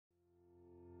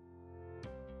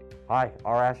Hi,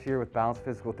 ARASH here with Balanced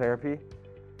Physical Therapy.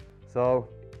 So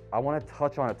I want to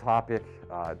touch on a topic,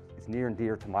 it's near and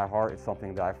dear to my heart. It's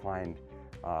something that I find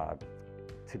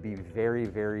to be very,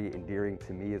 very endearing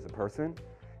to me as a person.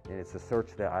 And it's a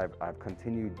search that I've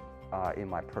continued in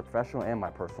my professional and my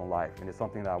personal life. And it's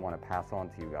something that I want to pass on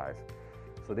to you guys.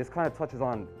 So this kind of touches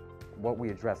on what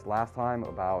we addressed last time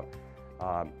about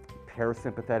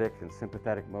parasympathetic and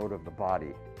sympathetic mode of the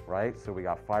body, right? So we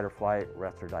got fight or flight,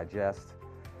 rest or digest,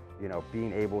 you know,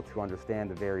 being able to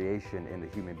understand the variation in the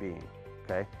human being,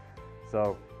 okay?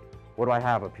 So what do I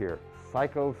have up here?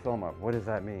 PSYCO-SOMA, what does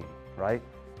that mean, right?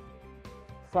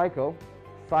 Psycho,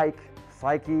 psych,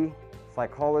 psyche,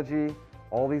 psychology,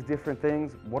 all these different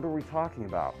things, what are we talking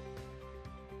about?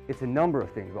 It's a number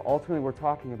of things, but ultimately we're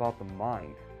talking about the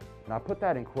mind. And I put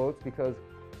that in quotes because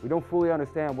we don't fully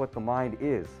understand what the mind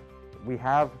is. We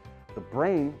have the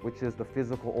brain, which is the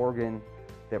physical organ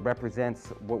that represents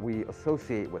what we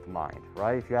associate with mind,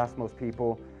 right? If you ask most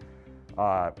people,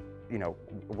 you know,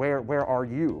 where are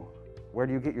you? Where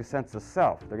do you get your sense of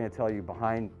self? They're gonna tell you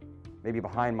maybe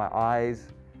behind my eyes,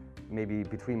 maybe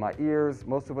between my ears.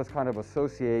 Most of us kind of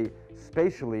associate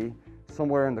spatially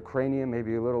somewhere in the cranium,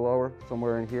 maybe a little lower,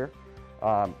 somewhere in here.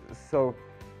 So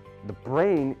the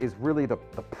brain is really the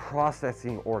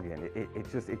processing organ.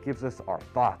 It gives us our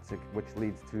thoughts, which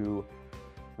leads to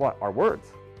what? Our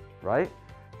words, right?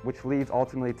 Which leads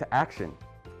ultimately to action,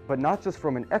 but not just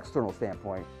from an external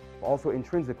standpoint, but also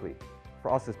intrinsically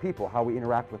for us as people, how we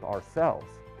interact with ourselves,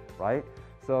 right?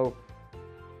 So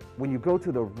when you go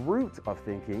to the root of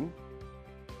thinking,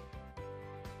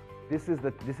 this is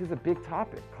a big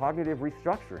topic, cognitive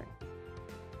restructuring.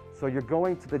 So you're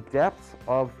going to the depths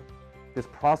of this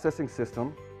processing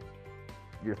system,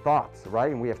 your thoughts,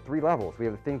 right? And we have three levels. We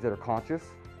have the things that are conscious,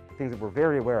 the things that we're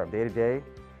very aware of day to day,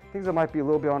 things that might be a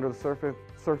little bit under the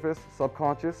surface,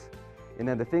 subconscious, and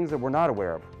then the things that we're not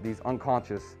aware of, these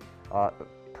unconscious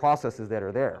processes that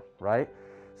are there, right?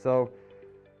 So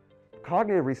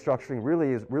cognitive restructuring really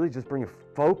is just bringing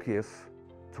focus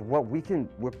to what we can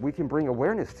bring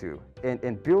awareness to.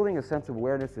 And building a sense of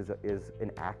awareness is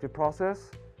an active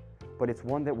process, but it's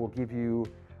one that will give you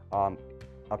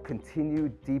a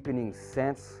continued deepening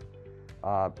sense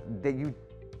that you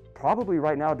probably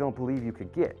right now don't believe you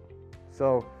could get.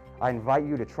 So I invite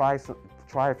you to try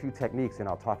a few techniques, and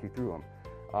I'll talk you through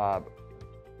them.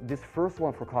 This first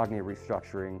one for cognitive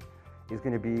restructuring is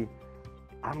going to be,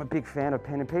 I'm a big fan of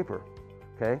pen and paper,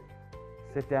 okay?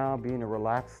 Sit down, be in a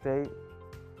relaxed state,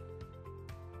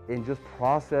 and just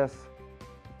process,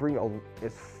 bring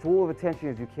as full of attention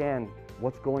as you can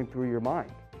what's going through your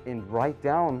mind, and write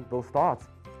down those thoughts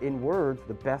in words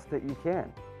the best that you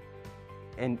can.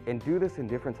 And do this in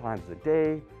different times of the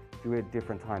day, do it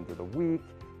different times of the week,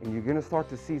 and you're gonna start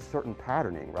to see certain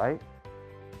patterning, right?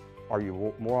 Are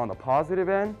you more on the positive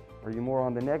end? Or are you more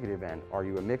on the negative end? Are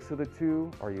you a mix of the two?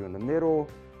 Are you in the middle?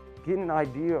 Get an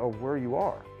idea of where you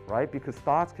are, right? Because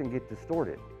thoughts can get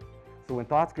distorted. So when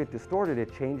thoughts get distorted,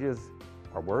 it changes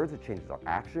our words, it changes our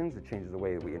actions, it changes the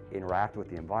way that we interact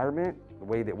with the environment, the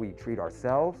way that we treat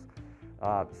ourselves.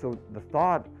 So the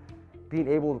thought, being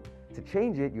able to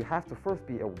change it, you have to first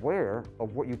be aware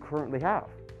of what you currently have,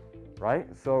 right?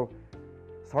 So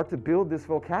start to build this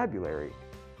vocabulary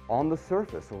on the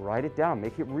surface. So write it down,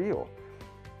 make it real.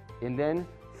 And then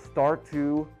start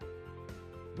to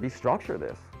restructure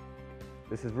this.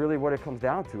 This is really what it comes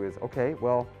down to is, okay,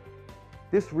 well,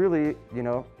 this really, you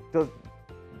know, the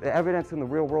evidence in the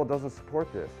real world doesn't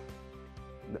support this.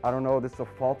 I don't know, this is a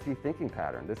faulty thinking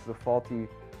pattern. This is a faulty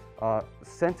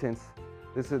sentence.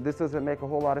 This doesn't make a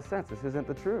whole lot of sense. This isn't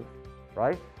the truth,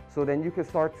 right? So then you can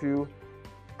start to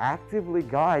actively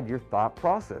guide your thought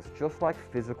process, just like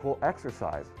physical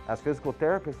exercise. As physical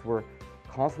therapists, we're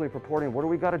constantly purporting, what do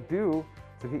we got to do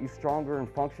to get you stronger and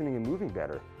functioning and moving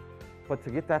better? But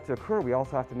to get that to occur, we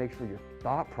also have to make sure your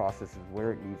thought process is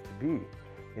where it needs to be.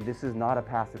 And this is not a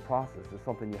passive process. It's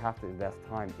something you have to invest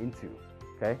time into,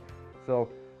 okay? So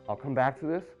I'll come back to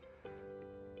this.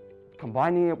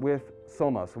 Combining it with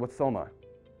soma. So what's soma?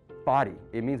 Body.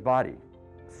 It means body.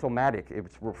 Somatic.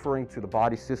 It's referring to the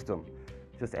body system.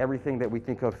 Just everything that we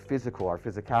think of physical, our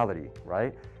physicality,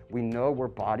 right? We know we're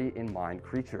body and mind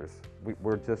creatures.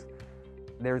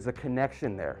 There's a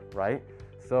connection there, right?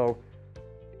 So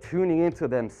tuning into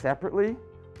them separately,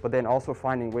 but then also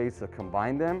finding ways to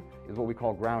combine them is what we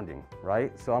call grounding,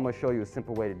 right? So I'm gonna show you a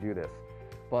simple way to do this.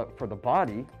 But for the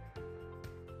body,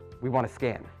 we wanna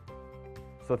scan.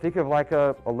 So think of like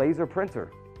a laser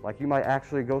printer. Like you might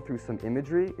actually go through some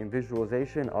imagery and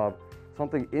visualization of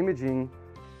something imaging,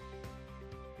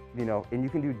 you know, and you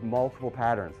can do multiple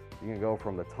patterns. You can go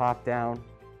from the top down,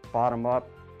 bottom up.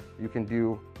 You can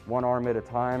do one arm at a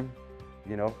time,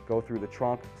 you know, go through the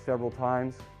trunk several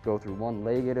times, go through one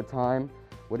leg at a time,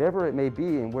 whatever it may be,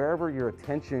 and wherever your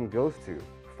attention goes to,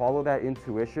 follow that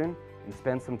intuition and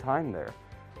spend some time there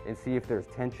and see if there's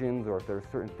tensions or if there's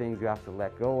certain things you have to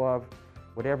let go of,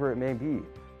 whatever it may be.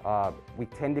 We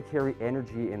tend to carry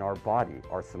energy in our body,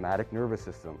 our somatic nervous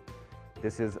system.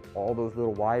 This is all those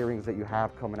little wirings that you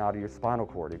have coming out of your spinal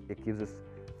cord. It gives us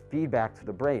feedback to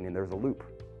the brain, and there's a loop,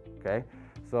 okay?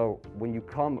 So when you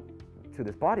come to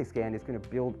this body scan, it's gonna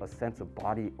build a sense of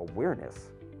body awareness,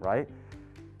 right?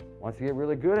 Once you get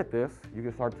really good at this, you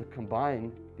can start to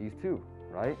combine these two,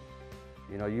 right?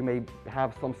 You know, you may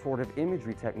have some sort of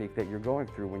imagery technique that you're going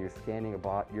through when you're scanning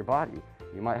your body.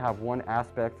 You might have one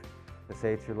aspect, let's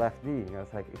say it's your left knee, you know,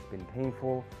 it's like, it's been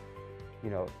painful, you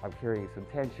know, I'm carrying some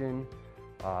tension,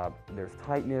 there's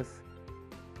tightness.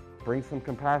 Bring some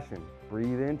compassion,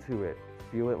 breathe into it,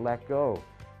 feel it let go,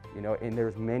 you know, and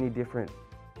there's many different,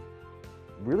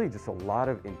 really just a lot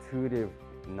of intuitive,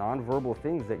 nonverbal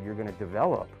things that you're gonna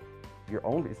develop.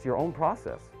 It's your own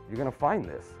process. You're gonna find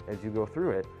this as you go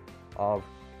through it of,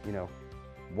 you know,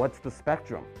 what's the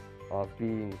spectrum of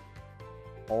being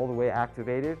all the way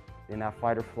activated in that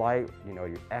fight or flight, you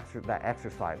know, that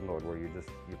exercise mode where you're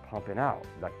pumping out,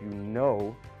 like, you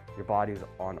know, your body's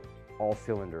on all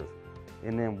cylinders.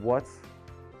 And then what's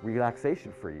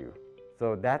relaxation for you?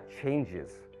 So that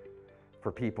changes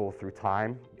for people through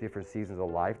time, different seasons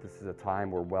of life. This is a time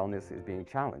where wellness is being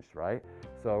challenged, right?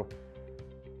 So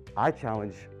I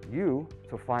challenge you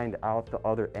to find out the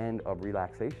other end of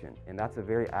relaxation, and that's a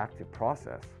very active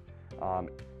process.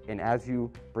 And as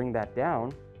you bring that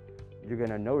down, you're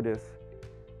gonna notice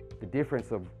the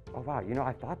difference of, oh wow, you know,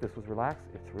 I thought this was relaxed,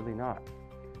 it's really not.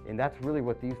 And that's really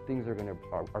what these things are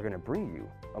gonna bring you,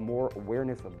 a more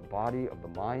awareness of the body, of the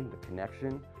mind, the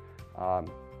connection. You're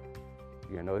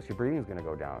gonna notice your breathing is gonna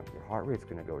go down, your heart rate's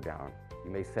gonna go down.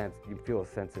 You feel a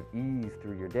sense of ease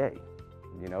through your day,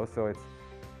 you know? So it's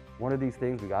one of these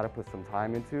things we gotta put some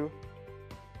time into,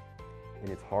 and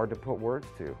it's hard to put words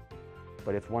to,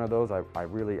 but it's one of those I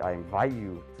invite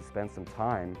you to spend some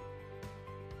time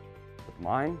with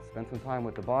mind, spend some time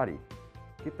with the body.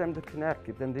 Get them to connect,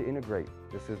 get them to integrate.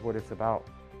 This is what it's about.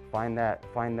 Find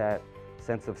that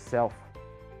sense of self,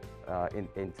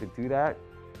 and to do that,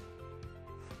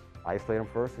 isolate them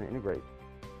first and integrate.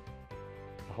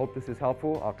 I hope this is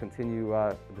helpful. I'll continue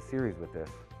the series with this.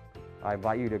 I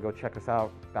invite you to go check us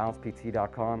out,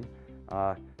 balancept.com.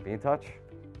 Be in touch.